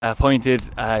appointed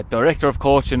Director of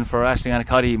Coaching for Aisling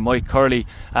Annacotty, Mike Curley.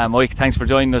 Mike, thanks for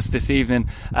joining us this evening.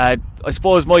 I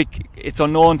suppose, Mike, it's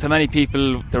unknown to many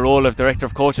people the role of Director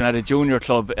of Coaching at a junior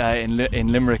club in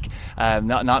Limerick.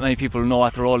 Not many people know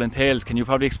what the role entails. Can you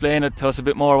probably explain it to us a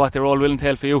bit more, what the role will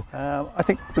entail for you? I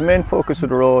think the main focus of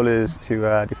the role is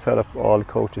to develop all the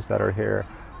coaches that are here.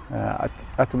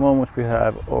 At the moment we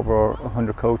have over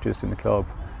 100 coaches in the club,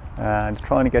 and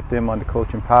trying to get them on the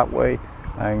coaching pathway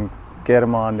and get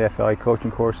them on the FAI coaching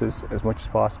courses as much as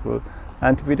possible,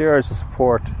 and to be there as a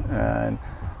support and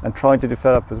trying to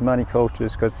develop as many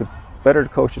coaches, because the better the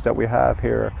coaches that we have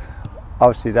here,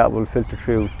 obviously that will filter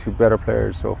through to better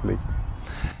players hopefully.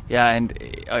 Yeah, and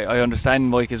I understand,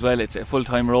 Mike, as well, it's a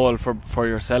full-time role for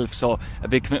yourself, so a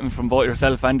big commitment from both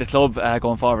yourself and the club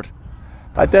going forward.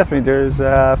 Definitely, there's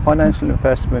financial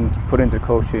investment put into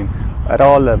coaching at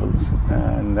all levels,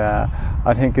 and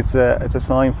I think it's a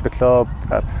sign for the club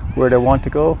that where they want to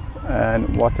go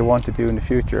and what they want to do in the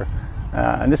future.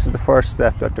 And this is the first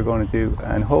step that they're going to do,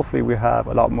 and hopefully we have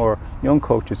a lot more young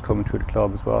coaches coming through the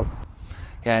club as well.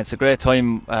 Yeah, it's a great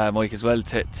time, Mike, as well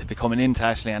to be coming into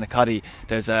Aisling Annacotty.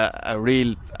 There's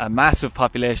a massive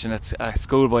population at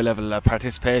schoolboy level,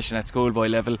 participation at schoolboy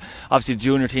level. Obviously, the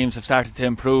junior teams have started to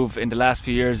improve in the last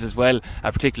few years as well,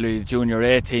 particularly the junior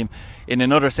A team. In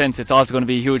another sense, it's also going to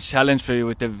be a huge challenge for you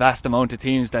with the vast amount of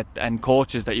teams and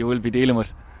coaches that you will be dealing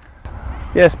with.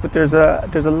 Yes, but there's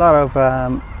a lot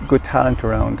of good talent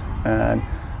around, and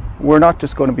we're not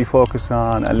just going to be focused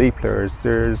on elite players.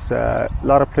 There's a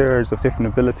lot of players of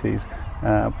different abilities,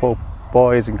 both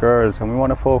boys and girls, and we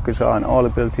want to focus on all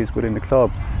abilities within the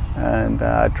club and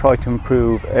try to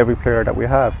improve every player that we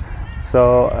have.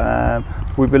 So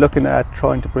we'll be looking at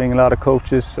trying to bring a lot of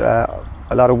coaches, a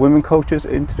lot of women coaches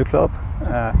into the club.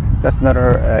 That's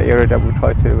another area that we'll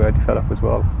try to develop as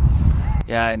well.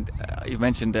 Yeah, and you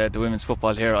mentioned the women's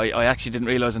football here. I actually didn't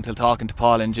realise until talking to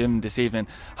Paul and Jim this evening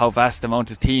how vast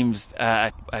amount of teams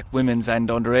at women's and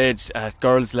underage at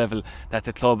girls level that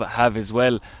the club have as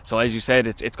well. So as you said,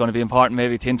 it's going to be important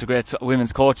maybe to integrate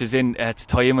women's coaches in to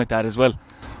tie in with that as well.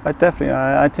 Definitely,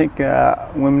 I think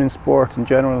women in sport in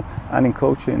general and in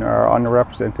coaching are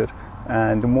underrepresented,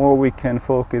 and the more we can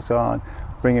focus on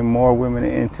bringing more women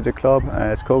into the club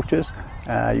as coaches,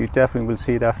 you definitely will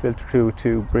see that filter through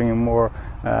to bringing more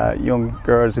young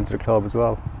girls into the club as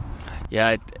well.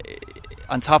 Yeah,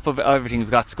 on top of everything, you've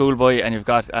got schoolboy and you've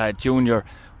got junior.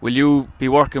 Will you be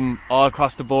working all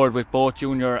across the board with both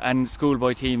junior and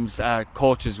schoolboy teams,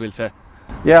 coaches, we'll say?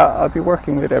 Yeah, I'll be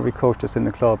working with every coach that's in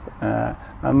the club,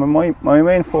 and my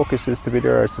main focus is to be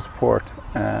there as a support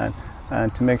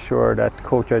and to make sure that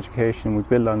coach education, we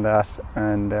build on that,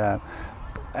 and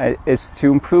is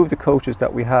to improve the coaches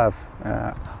that we have.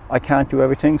 I can't do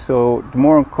everything, so the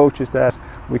more coaches that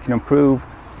we can improve,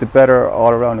 the better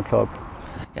all around the club.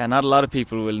 Yeah, not a lot of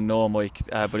people will know, Mike,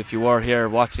 but if you were here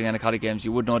watching Annacotty games,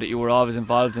 you would know that you were always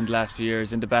involved in the last few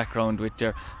years in the background with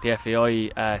the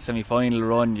FAI semi-final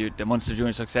run, the Munster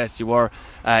Junior Success. You were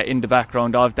in the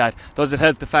background of that. Does it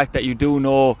help the fact that you do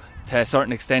know to a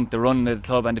certain extent the running of the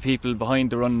club and the people behind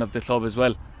the running of the club as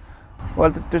well?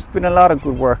 Well, there's been a lot of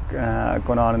good work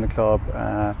going on in the club,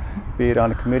 be it on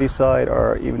the committee side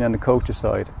or even on the coaches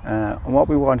side. And what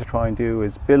we want to try and do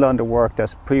is build on the work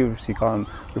that's previously gone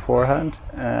beforehand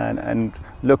and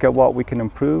look at what we can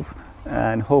improve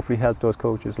and hopefully help those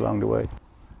coaches along the way.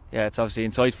 Yeah, it's obviously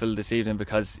insightful this evening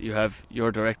because you have your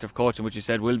Director of Coaching, which you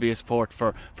said will be a support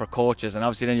for coaches, and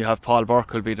obviously then you have Paul Burke,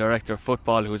 who'll be Director of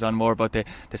Football, who's on more about the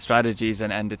strategies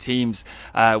and the teams.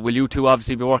 Will you two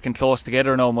obviously be working close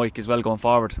together now, Mike, as well going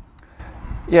forward?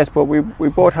 Yes, but we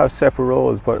both have separate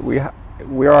roles, but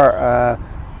we are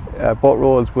both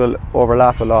roles will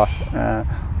overlap a lot.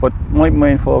 But my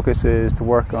main focus is to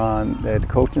work on the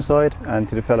coaching side and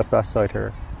to develop that side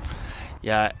here.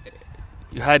 Yeah,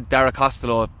 you had Dara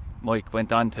Costello, Mike,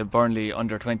 went on to Burnley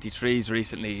under 23s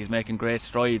recently. He's making great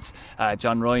strides.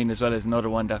 John Ryan as well as another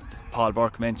one that Paul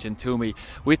Burke mentioned to me.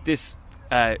 With this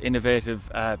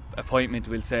innovative appointment,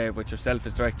 we'll say, with yourself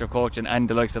as Director of Coaching and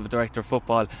the likes of a Director of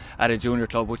Football at a junior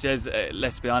club, which is,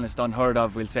 let's be honest, unheard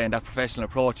of, we'll say, in that professional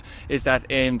approach, is that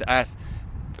aimed at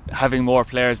having more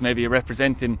players maybe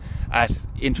representing at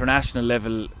international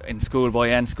level in schoolboy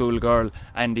and schoolgirl,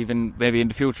 and even maybe in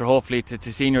the future hopefully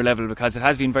to senior level, because it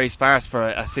has been very sparse for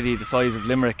a city the size of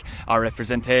Limerick, our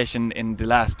representation in the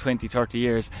last 20-30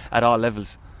 years at all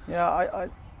levels. Yeah,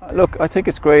 look, I think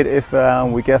it's great if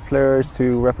we get players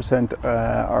to represent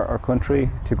our country,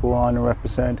 to go on and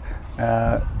represent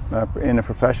in a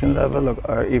professional level,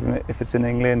 or even if it's in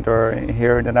England or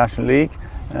here in the National League.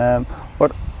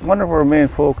 But one of our main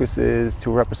focus is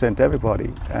to represent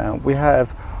everybody. We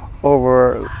have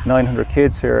over 900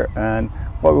 kids here, and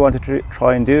what we want to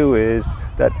try and do is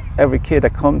that every kid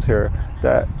that comes here,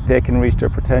 that they can reach their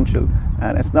potential.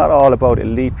 And it's not all about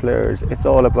elite players, it's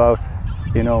all about,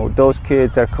 you know, those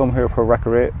kids that come here for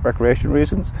recreation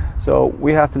reasons. So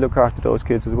we have to look after those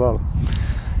kids as well.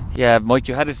 Yeah, Mike,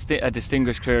 you had a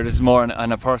distinguished career. This is more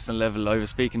on a personal level. I was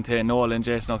speaking to Noel and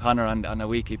Jason O'Connor on a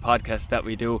weekly podcast that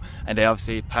we do, and they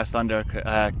obviously passed on their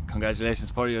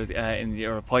congratulations for you in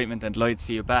your appointment, and delighted to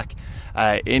see you back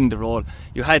in the role.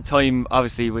 You had time,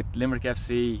 obviously, with Limerick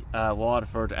FC,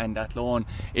 Waterford and Athlone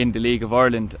in the League of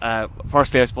Ireland.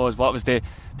 Firstly, I suppose, what was the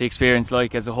experience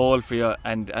like as a whole for you,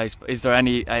 and is there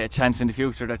any chance in the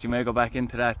future that you may go back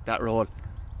into that role?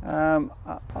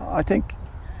 I think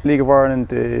League of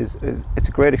Ireland it's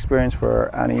a great experience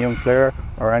for any young player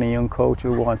or any young coach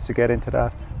who wants to get into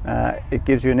that. It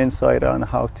gives you an insight on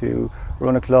how to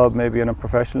run a club maybe on a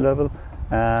professional level.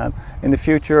 In the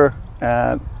future,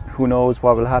 who knows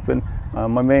what will happen.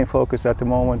 My main focus at the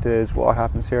moment is what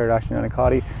happens here at Ashton and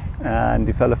Coddy and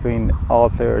developing all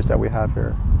players that we have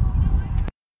here.